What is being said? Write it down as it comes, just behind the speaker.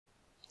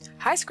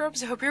Hi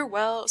Scrubs, I hope you're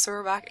well. So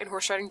we're back in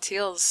Horse Riding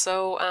Tales.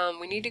 So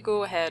we need to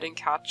go ahead and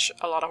catch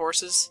a lot of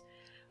horses,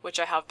 which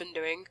I have been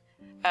doing,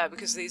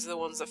 because these are the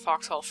ones that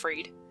Foxall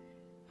freed.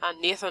 And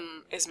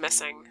Nathan is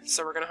missing,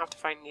 so we're going to have to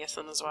find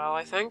Nathan as well,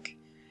 I think.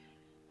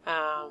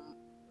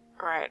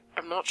 Right,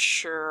 I'm not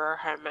sure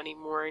how many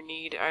more I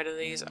need out of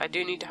these. I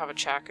do need to have a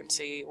check and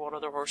see what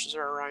other horses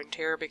are around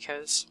here,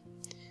 because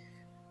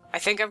I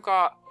think I've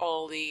got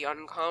all the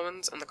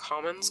uncommons and the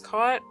commons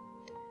caught.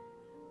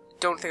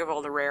 Don't think of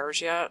all the rares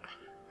yet.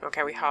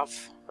 Okay, we have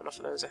enough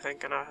of those, I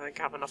think, and I think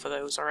I have enough of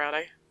those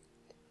already.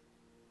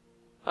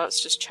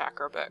 Let's just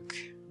check our book.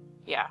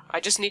 Yeah, I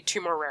just need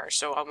 2 more rares,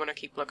 so I'm going to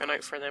keep looking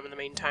out for them in the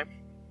meantime.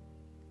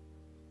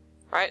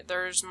 Right,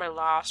 there's my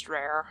last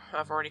rare.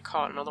 I've already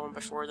caught another one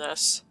before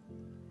this.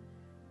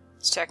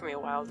 It's taken me a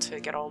while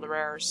to get all the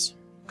rares,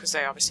 because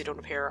they obviously don't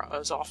appear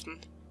as often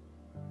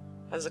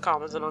as the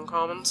commons and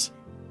uncommons.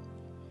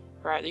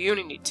 Right, you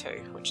only need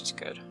 2, which is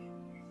good.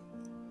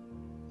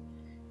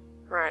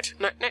 Right,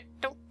 no,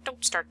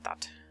 don't start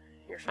that.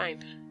 You're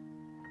fine.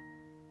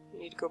 You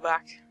need to go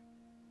back.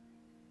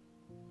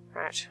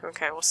 Right,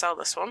 okay, we'll sell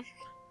this one.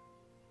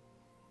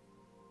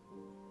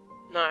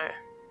 Now,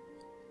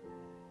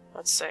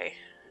 let's see.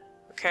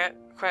 Okay,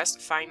 request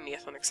find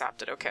Nathan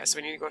accepted. Okay, so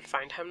we need to go and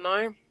find him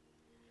now.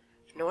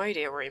 No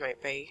idea where he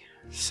might be.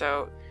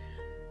 So,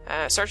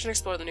 search and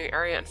explore the new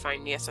area and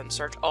find Nathan.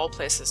 Search all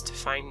places to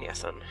find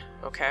Nathan.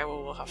 Okay,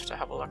 well, we'll have to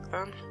have a look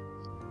then.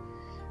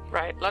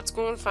 Right, let's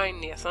go and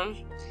find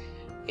Nathan.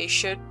 He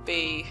should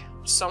be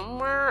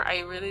somewhere.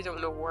 I really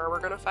don't know where we're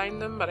going to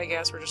find him, but I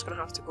guess we're just going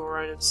to have to go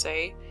around and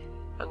see.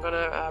 I'm going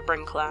to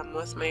bring Clem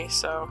with me,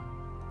 so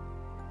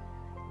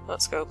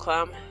let's go,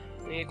 Clem.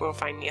 We need to go and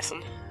find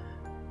Nathan.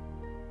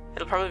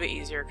 It'll probably be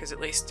easier, because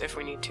at least if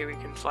we need to, we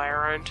can fly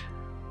around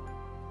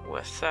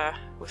with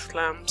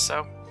Clem,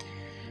 so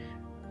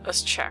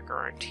let's check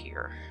around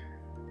here.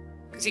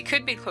 Because he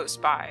could be close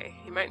by.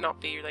 He might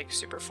not be, like,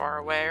 super far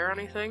away or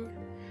anything.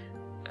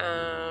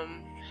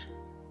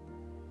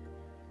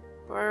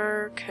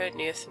 Where could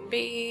Nathan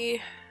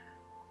be?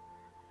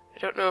 I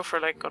don't know if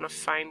we're like gonna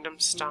find him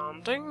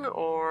standing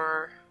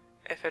or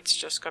if it's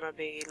just gonna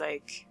be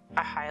like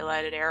a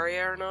highlighted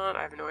area or not.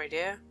 I have no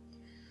idea.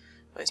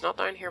 Well, he's not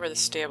down here by the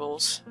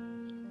stables.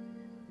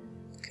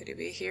 Could he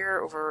be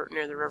here over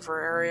near the river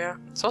area?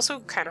 It's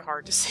also kind of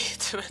hard to see at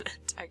the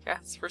minute, I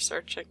guess, for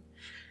searching.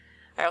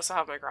 I also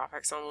have my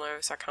graphics on low,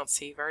 so I can't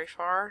see very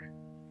far.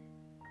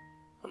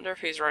 Wonder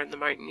if he's around the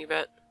mountainy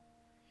bit.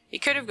 He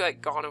could have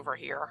like gone over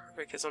here,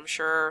 because I'm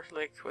sure,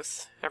 like,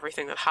 with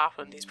everything that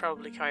happened, he's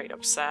probably quite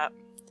upset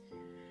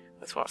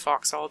with what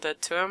Foxall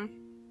did to him.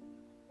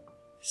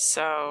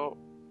 So,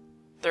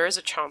 there is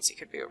a chance he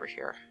could be over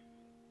here.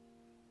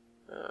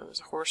 There's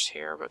a horse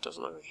here, but it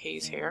doesn't look like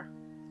he's here.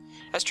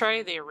 Let's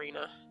try the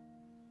arena.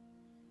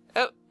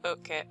 Oh,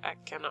 okay, I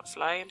cannot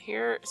fly in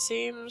here, it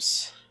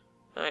seems.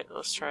 Alright,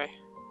 let's try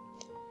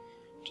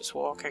just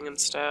walking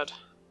instead.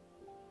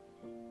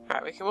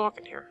 Right, we can walk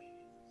in here.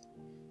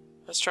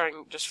 Let's try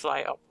and just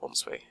fly up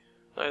once now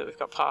that we've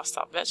got past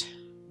that bit.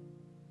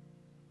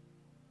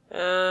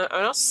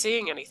 I'm not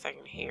seeing anything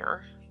in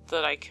here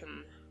that I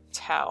can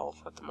tell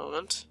at the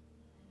moment.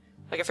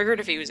 Like, I figured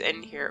if he was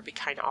in here it'd be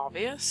kind of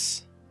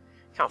obvious.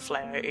 Can't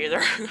fly out either,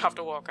 have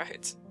to walk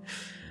out.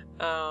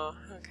 Oh,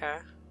 okay.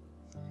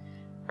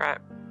 Right.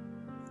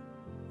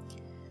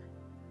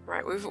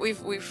 Right,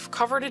 we've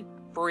covered a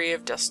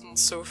brave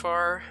distance so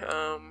far,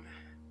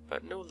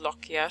 but no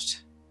luck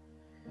yet.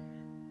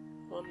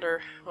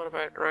 Wonder, what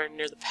about around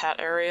near the pet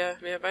area,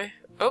 maybe?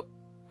 Oh,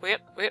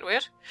 wait.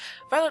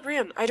 Violet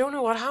Rain, I don't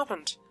know what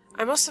happened.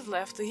 I must have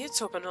left the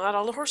gates open and let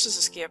all the horses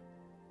escape.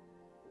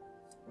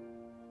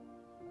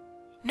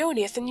 No,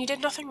 Nathan, you did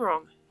nothing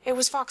wrong. It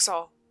was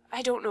Foxall.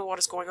 I don't know what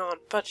is going on,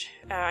 but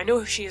I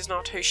know she is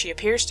not who she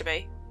appears to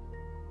be.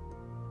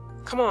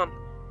 Come on,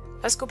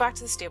 let's go back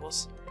to the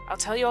stables. I'll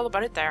tell you all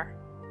about it there.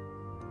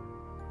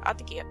 At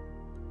the gate.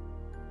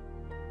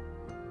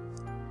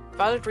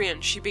 Violet Rain,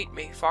 she beat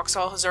me.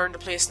 Foxall has earned a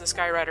place in the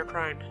Skyrider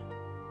crown.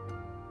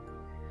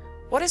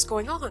 What is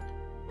going on?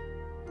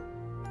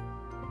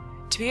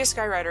 To be a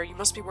Skyrider, you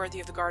must be worthy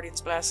of the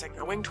Guardian's blessing.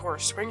 A winged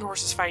horse. Winged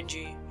horses find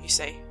you, you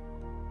say.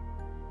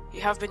 You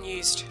have been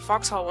used.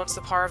 Foxall wants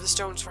the power of the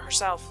stones for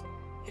herself.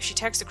 If she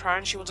takes the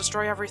crown, she will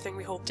destroy everything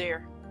we hold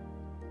dear.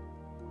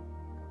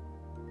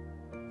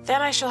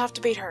 Then I shall have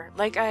to beat her,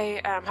 like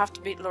I have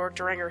to beat Lord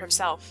Deringer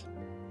himself.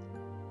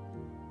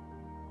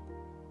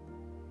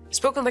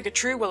 Spoken like a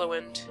true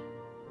Willowind.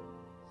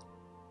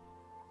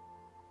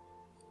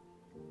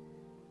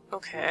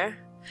 Okay.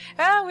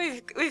 Ah,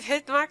 we've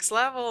hit max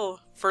level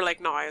for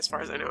like now, as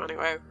far as I know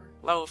anyway.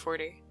 Level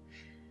 40.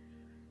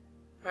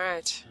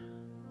 Alright.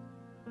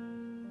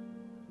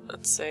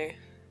 Let's see.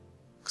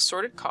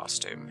 Sorted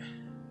costume.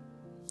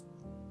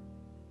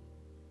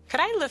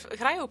 Could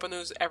I open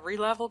those every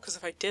level? Because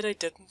if I did, I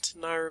didn't,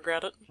 and now I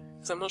regret it.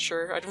 Because I'm not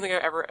sure. I don't think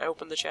I've ever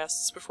opened the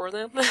chests before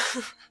then.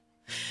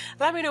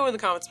 Let me know in the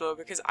comments below,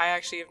 because I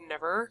actually have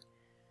never,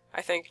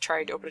 I think,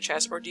 tried to open a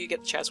chest. Or do you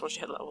get the chest once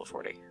you hit level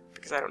 40?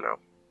 Because I don't know.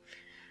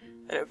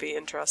 and it would be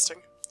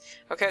interesting.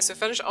 Okay, so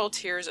finish all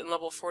tiers in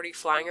level 40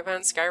 flying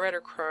event.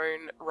 Skyrider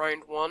Crown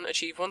round 1.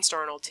 Achieve 1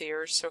 star in all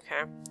tiers.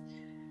 Okay.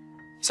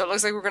 So it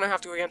looks like we're going to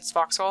have to go against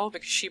Foxall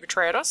because she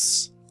betrayed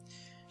us.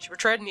 She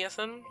betrayed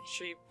Nathan.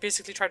 She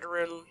basically tried to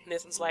ruin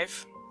Nathan's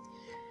life.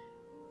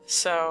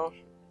 So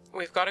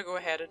we've got to go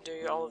ahead and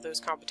do all of those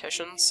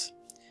competitions.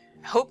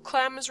 I hope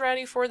Clem is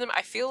ready for them.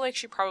 I feel like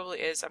she probably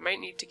is. I might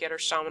need to get her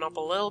stamina up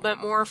a little bit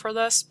more for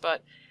this,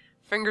 but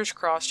fingers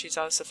crossed she's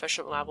at a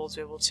sufficient level to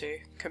be able to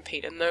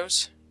compete in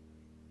those.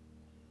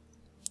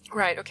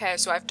 Right, okay,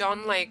 so I've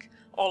done like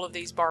all of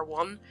these bar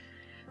 1,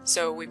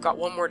 so we've got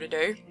one more to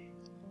do.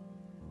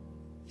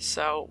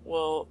 So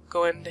we'll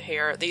go into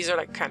here. These are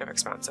like kind of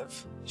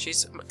expensive.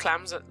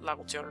 Clem's at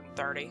level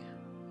 230,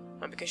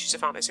 and because she's a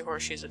fantasy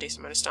horse, she's a decent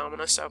amount of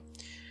stamina, so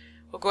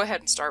we'll go ahead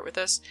and start with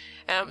this.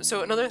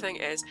 So another thing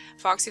is,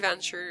 Foxy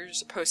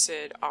Ventures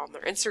posted on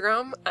their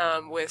Instagram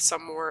with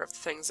some more of the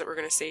things that we're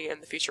going to see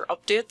in the future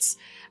updates.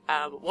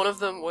 One of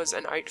them was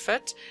an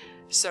outfit.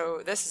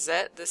 So this is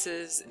it. This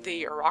is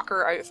the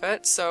rocker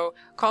outfit. So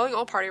calling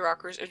all party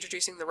rockers,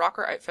 introducing the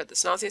rocker outfit, the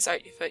snazziest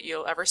outfit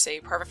you'll ever see,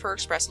 perfect for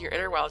expressing your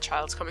inner wild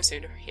child, coming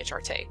soon to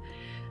HRT.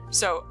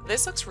 So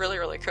this looks really,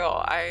 really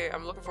cool.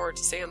 I'm looking forward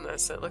to seeing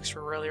this. It looks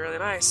really, really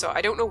nice. So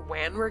I don't know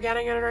when we're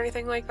getting it or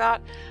anything like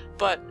that,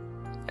 but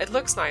it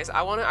looks nice.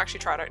 I want to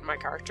actually try it out in my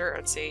character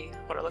and see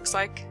what it looks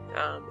like,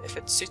 if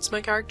it suits my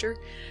character.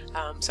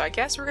 So I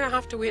guess we're going to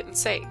have to wait and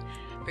see,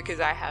 because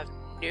I have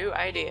no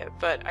idea,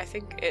 but I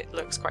think it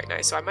looks quite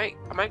nice. So I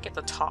might get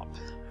the top.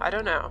 I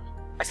don't know.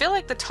 I feel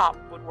like the top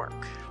would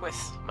work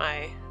with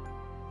my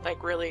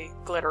like really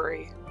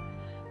glittery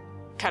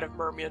kind of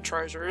mermaid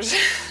trousers.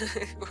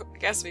 I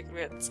guess we can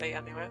wait and see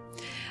anyway.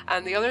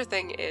 And the other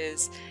thing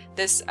is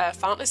this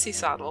fantasy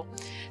saddle.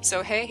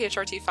 So hey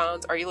HRT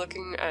fans, are you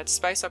looking to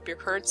spice up your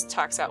current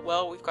attack set?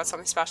 Well, we've got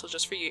something special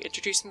just for you.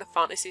 Introducing the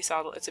fantasy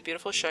saddle. It's a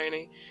beautiful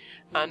shiny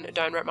and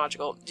downright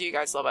magical. Do you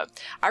guys love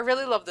it? I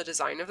really love the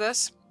design of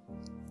this.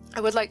 I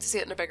would like to see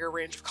it in a bigger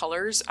range of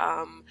colours.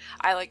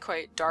 I like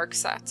quite dark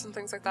sets and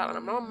things like that, and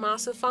I'm not a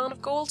massive fan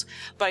of gold,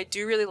 but I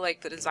do really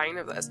like the design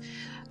of this.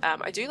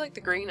 I do like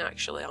the green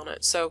actually on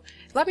it, so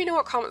let me know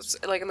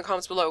in the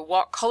comments below,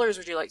 what colours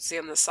would you like to see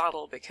in this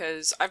saddle,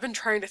 because I've been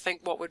trying to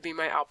think what would be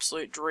my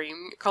absolute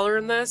dream colour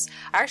in this.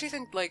 I actually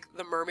think like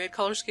the mermaid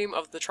colour scheme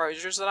of the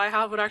trousers that I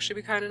have would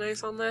actually be kind of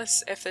nice on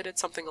this, if they did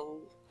something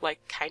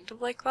like kind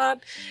of like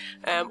that,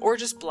 or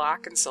just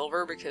black and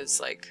silver, because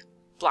like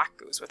black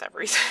goes with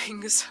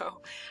everything, so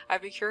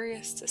I'd be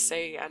curious to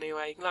see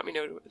anyway. You can let me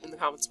know in the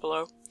comments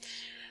below.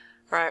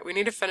 Right, we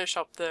need to finish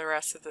up the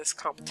rest of this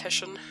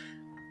competition.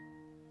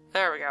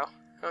 There we go.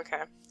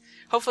 Okay.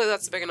 Hopefully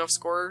that's a big enough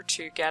score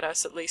to get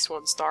us at least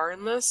 1 star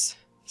in this,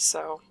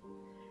 so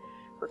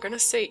we're gonna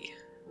see.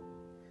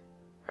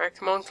 Alright,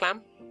 come on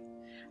Clem.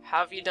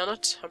 Have you done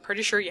it? I'm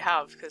pretty sure you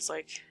have, because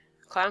like,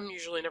 Clem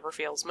usually never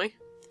fails me.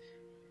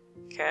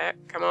 Okay,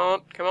 come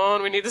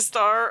on, we need a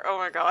star! Oh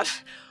my god.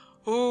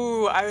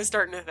 Ooh, I was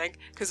starting to think,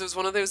 because it was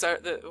one of those,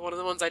 one of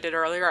the ones I did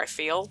earlier, I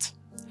failed.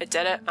 I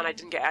did it, and I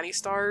didn't get any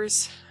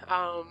stars,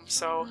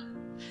 so,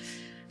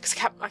 because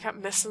I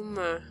kept missing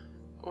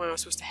when I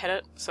was supposed to hit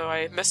it, so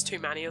I missed too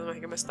many of them. I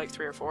think I missed like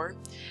 3 or 4.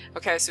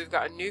 Okay, so we've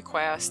got a new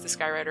quest, the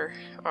Skyrider,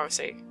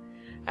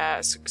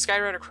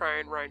 Skyrider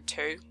Crown round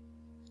 2.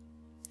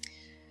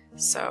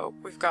 So,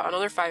 we've got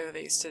another 5 of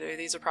these to do.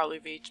 These will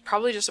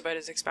probably just about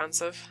as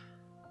expensive,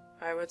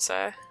 I would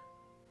say.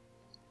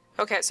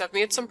 Okay, so I've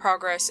made some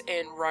progress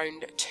in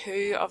round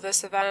 2 of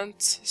this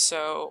event.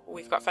 So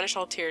we've got finish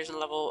all tiers in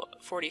level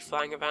 40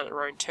 flying event in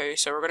round 2.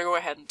 So we're going to go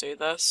ahead and do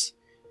this.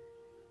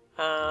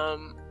 I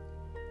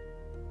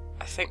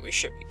think we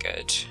should be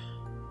good.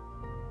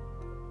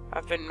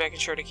 I've been making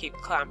sure to keep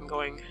Clem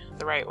going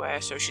the right way,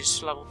 so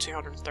she's level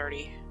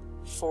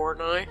 234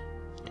 now.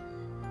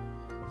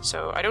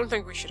 So I don't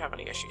think we should have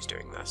any issues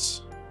doing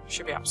this.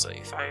 Should be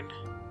absolutely fine.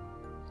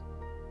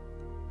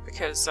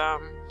 Because I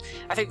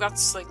think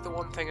that's like the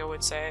one thing I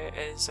would say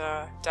is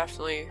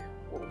definitely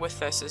with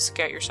this is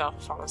get yourself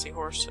a fantasy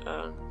horse.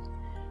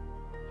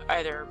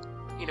 Either,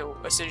 you know,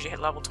 as soon as you hit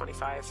level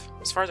 25.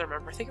 As far as I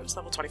remember, I think it was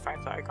level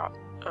 25 that I got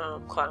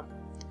Clem.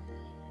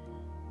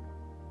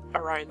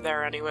 Around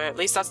there anyway. At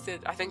least I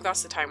think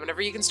that's the time.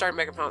 Whenever you can start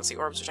making fantasy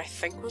orbs, which I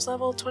think was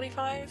level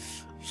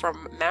 25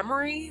 from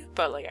memory,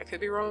 but like I could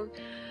be wrong.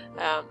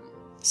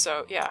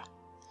 So yeah,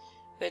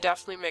 they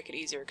definitely make it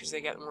easier because they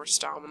get more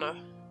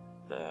stamina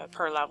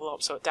per level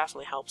up, so it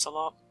definitely helps a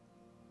lot.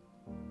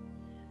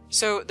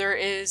 So there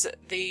is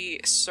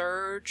the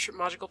Surge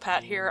magical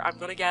pet here. I'm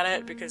gonna get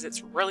it because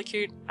it's really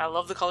cute. I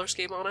love the color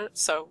scheme on it.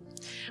 So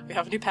we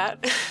have a new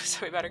pet,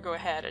 so we better go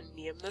ahead and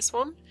name this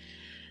one.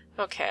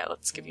 Okay,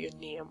 let's give you a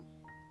name.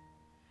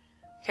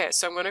 Okay,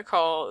 so I'm gonna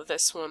call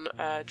this one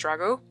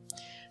Drago.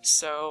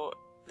 So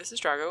this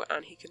is Drago,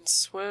 and he can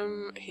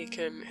swim,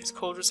 his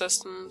cold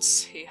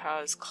resistance, he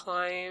has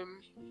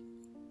climb,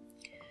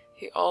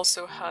 he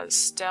also has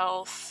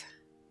stealth,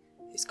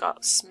 he's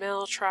got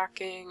smell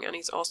tracking, and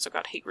he's also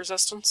got heat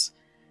resistance.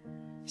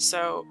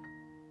 So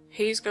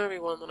he's going to be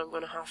one that I'm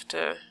going to have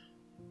to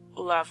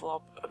level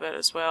up a bit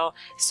as well.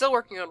 Still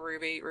working on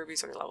Ruby.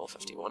 Ruby's only level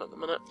 51 at the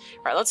minute.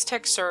 Right, let's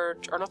take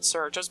Surge, or not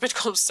Surge, I was about to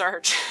call him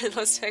Surge.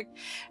 Let's take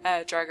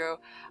Drago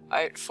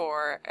out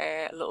for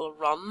a little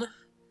run.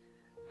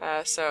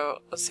 So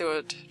let's see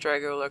what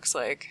Drago looks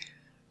like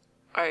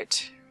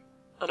out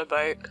and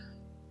about.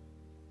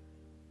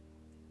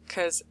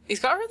 Because he's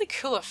got a really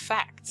cool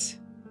effect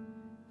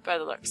by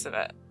the looks of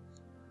it.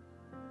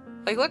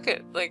 Like look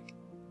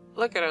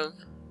at him.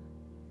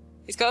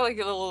 He's got like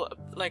a little,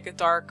 like a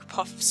dark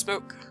puff of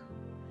smoke.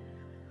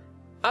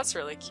 That's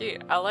really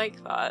cute. I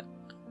like that.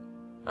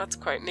 That's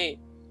quite neat.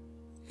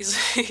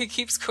 He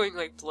keeps going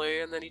like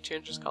blue and then he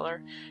changes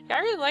color. Yeah, I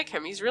really like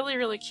him. He's really,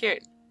 really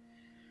cute.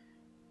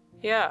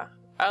 Yeah,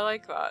 I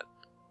like that.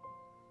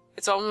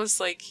 It's almost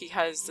like he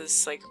has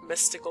this like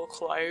mystical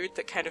cloud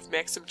that kind of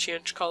makes him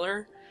change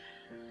color.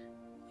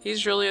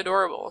 He's really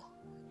adorable.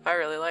 I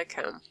really like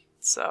him.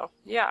 So,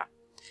 yeah.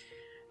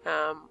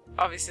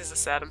 Obviously, as I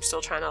said, I'm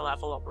still trying to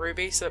level up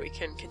Ruby so that we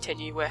can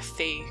continue with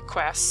the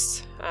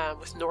quests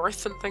with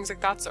North and things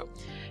like that. So,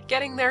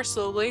 getting there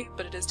slowly,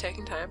 but it is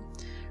taking time.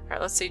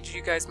 Alright, let's see, did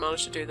you guys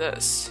manage to do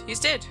this? You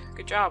did!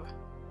 Good job.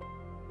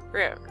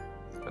 Great.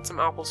 Got some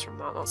apples from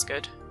that, that's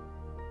good.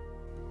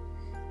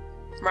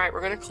 Right,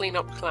 we're going to clean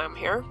up Clem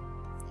here.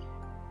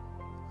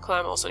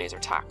 Clem also needs her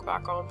tack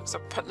back on because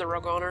I'm putting the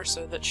rug on her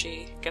so that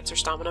she gets her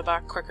stamina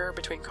back quicker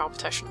between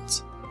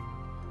competitions.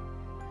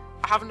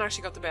 I haven't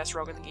actually got the best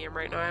rug in the game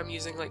right now. I'm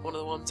using like one of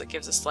the ones that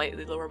gives a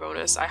slightly lower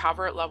bonus. I have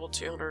her at level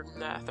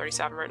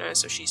 237 right now,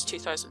 so she's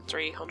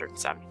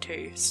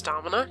 2,372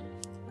 stamina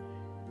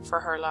for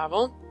her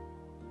level.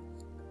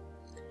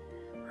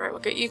 Alright,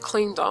 we'll get you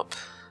cleaned up.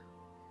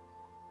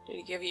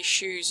 Need to give you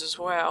shoes as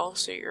well,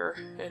 so you're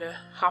in a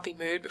happy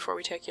mood before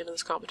we take you into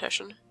this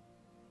competition.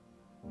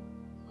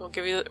 We'll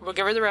give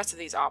her the rest of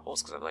these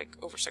apples because I'm like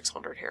over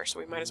 600 here, so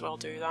we might as well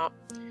do that.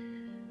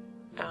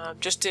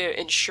 Just to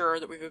ensure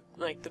that we've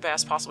like the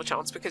best possible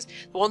chance, because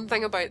the one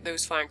thing about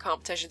those flying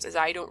competitions is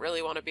I don't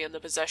really want to be in the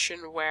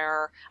position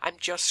where I'm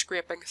just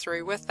scraping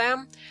through with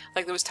them.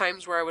 Like those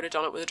times where I would have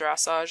done it with the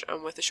dressage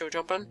and with the show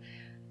jumping.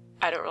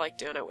 I don't like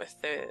doing it with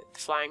the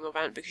flying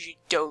event because you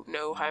don't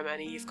know how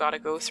many you've got to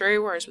go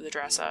through, whereas with the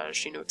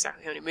dressage you know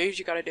exactly how many moves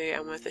you got to do,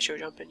 and with the show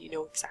jumping you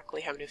know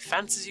exactly how many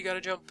fences you got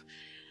to jump.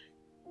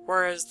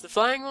 Whereas the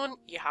flying one,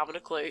 you haven't a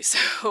clue,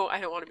 so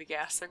I don't want to be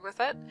guessing with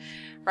it.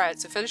 Right,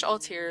 so finish all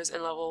tiers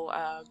in level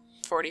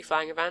 40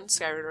 flying events,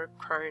 Skyward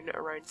Crown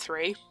around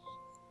 3.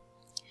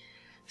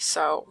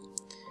 So,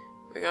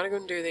 we gotta go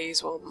and do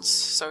these ones.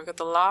 So we've got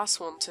the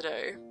last one to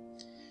do.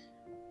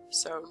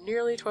 So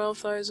nearly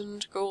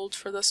 12,000 gold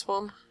for this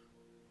one.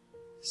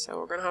 So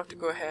we're gonna have to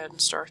go ahead and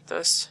start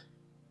this.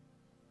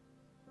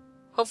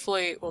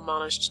 Hopefully we'll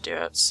manage to do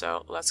it,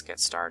 so let's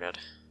get started.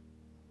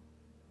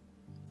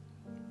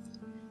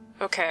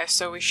 Okay,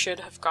 so we should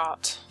have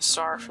got a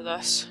star for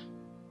this.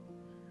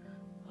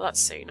 Let's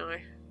see now.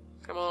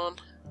 Come on.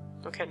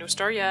 Okay, no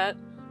star yet.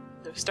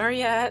 No star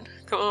yet.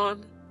 Come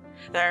on.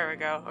 There we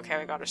go. Okay,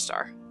 we got a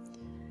star.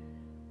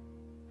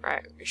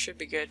 Right, we should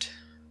be good.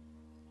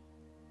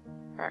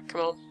 Alright, come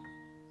on.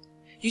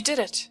 You did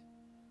it!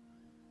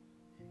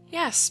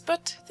 Yes,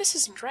 but this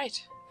isn't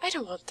right. I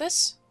don't want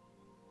this.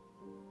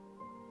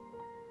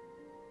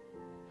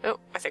 Oh,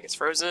 I think it's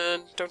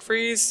frozen. Don't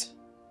freeze.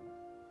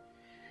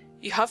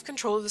 You have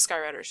control of the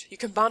Skyriders. You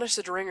can banish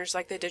the Ringers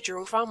like they did your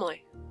own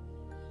family.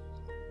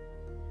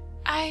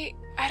 I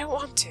don't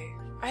want to.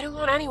 I don't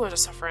want anyone to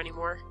suffer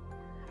anymore.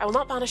 I will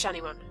not banish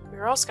anyone. We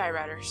are all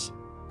Skyriders.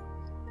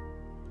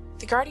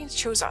 The Guardians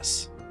chose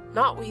us,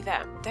 not we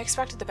them. They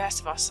expected the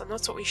best of us, and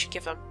that's what we should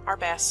give them, our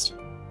best.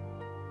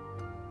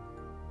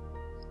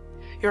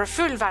 You're a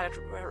fool, Violet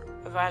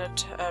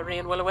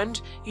Rain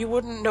Willowwind. You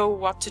wouldn't know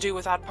what to do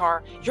with that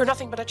power. You're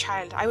nothing but a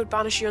child. I would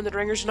banish you and the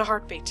Ringers in a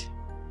heartbeat.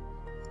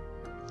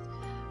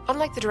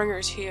 Unlike the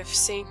Ringers who have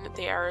seen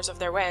the errors of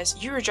their ways,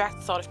 you reject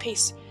the thought of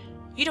peace.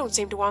 You don't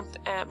seem to want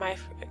my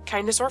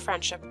kindness or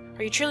friendship.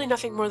 Are you truly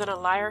nothing more than a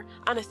liar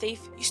and a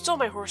thief? You stole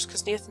my horse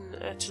because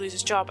Nathan to lose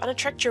his job, and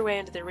tricked your way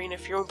into the arena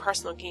for your own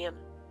personal gain.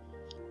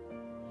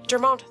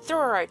 Dermont, throw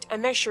her out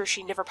and make sure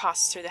she never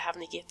passes through the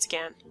heavenly gates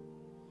again.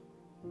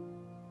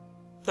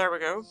 There we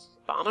go.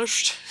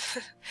 Banished.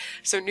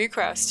 So new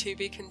quest, to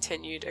be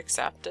continued,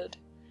 accepted.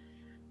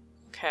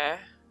 Okay.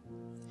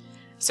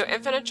 So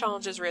infinite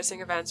challenges, racing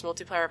events,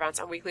 multiplayer events,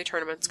 and weekly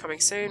tournaments coming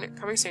soon.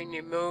 Coming soon,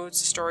 new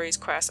modes, stories,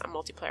 quests, and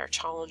multiplayer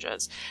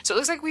challenges. So it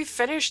looks like we've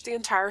finished the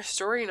entire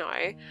story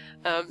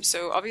now.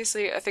 So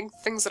obviously I think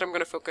things that I'm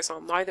going to focus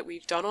on now that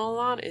we've done all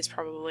that is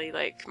probably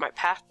like my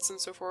pets and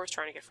so forth,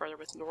 trying to get further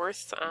with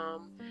North.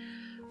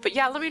 But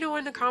yeah, let me know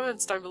in the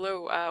comments down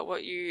below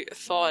what you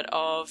thought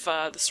of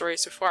the story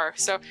so far.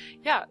 So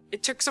yeah,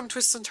 it took some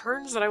twists and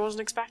turns that I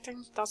wasn't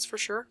expecting, that's for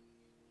sure.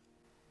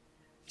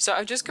 So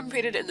I've just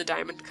competed in the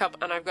Diamond Cup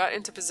and I've got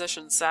into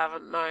position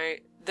 7. Now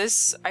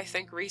this I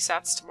think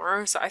resets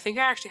tomorrow, so I think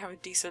I actually have a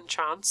decent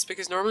chance,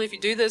 because normally if you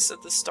do this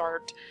at the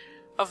start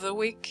of the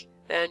week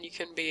then you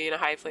can be in a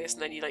high place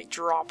and then you like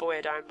drop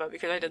away down, but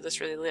because I did this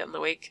really late in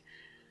the week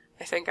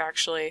I think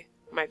actually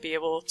might be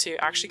able to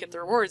actually get the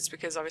rewards,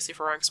 because obviously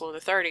for ranks 1 to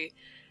 30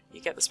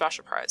 you get the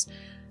special prize.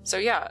 So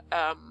yeah,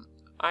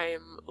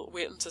 I'm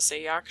waiting to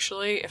see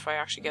actually if I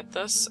actually get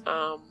this.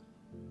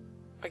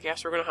 I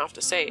guess we're gonna have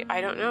to see.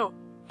 I don't know,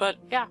 but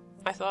yeah,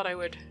 I thought I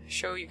would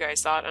show you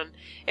guys that, and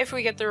if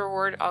we get the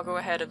reward I'll go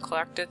ahead and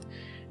collect it.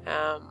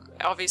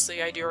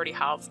 Obviously I do already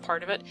have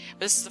part of it, but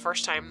this is the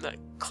first time that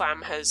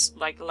Clem has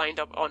like lined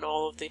up on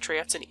all of the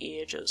traits in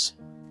ages.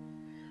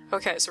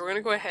 Okay, so we're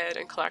gonna go ahead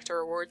and collect our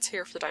rewards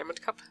here for the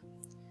Diamond Cup.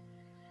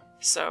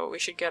 So we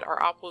should get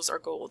our apples, our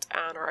gold,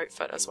 and our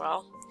outfit as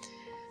well.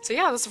 So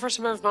yeah, that's the first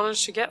time I've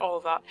managed to get all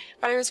of that.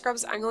 But anyways,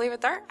 scrubs, I'm gonna leave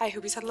it there. I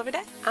hope you had a lovely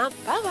day,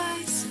 and bye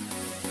guys!